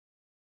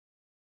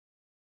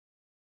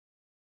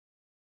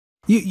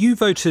You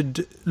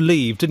voted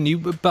Leave, didn't you?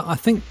 But I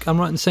think I'm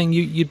right in saying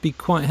you'd be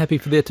quite happy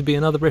for there to be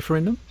another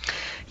referendum?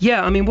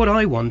 Yeah, I mean, what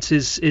I want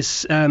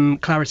is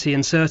clarity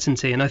and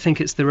certainty, and I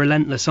think it's the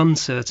relentless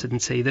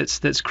uncertainty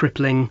that's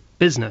crippling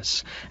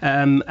business.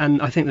 And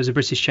I think there's a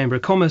British Chamber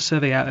of Commerce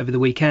survey out over the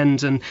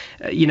weekend, and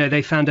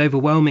they found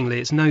overwhelmingly,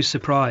 it's no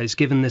surprise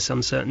given this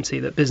uncertainty,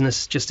 that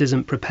business just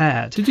isn't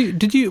prepared.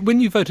 Did you when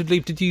you voted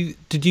Leave, did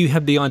you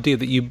have the idea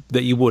that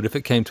you would, if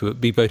it came to it,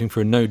 be voting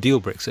for a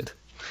no-deal Brexit?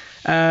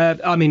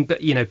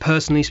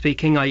 Personally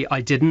speaking,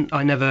 I didn't.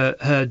 I never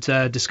heard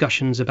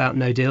discussions about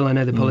no deal. I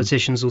know the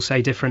politicians will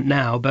say different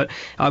now, but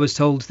I was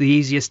told the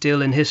easiest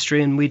deal in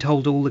history and we'd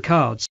hold all the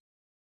cards.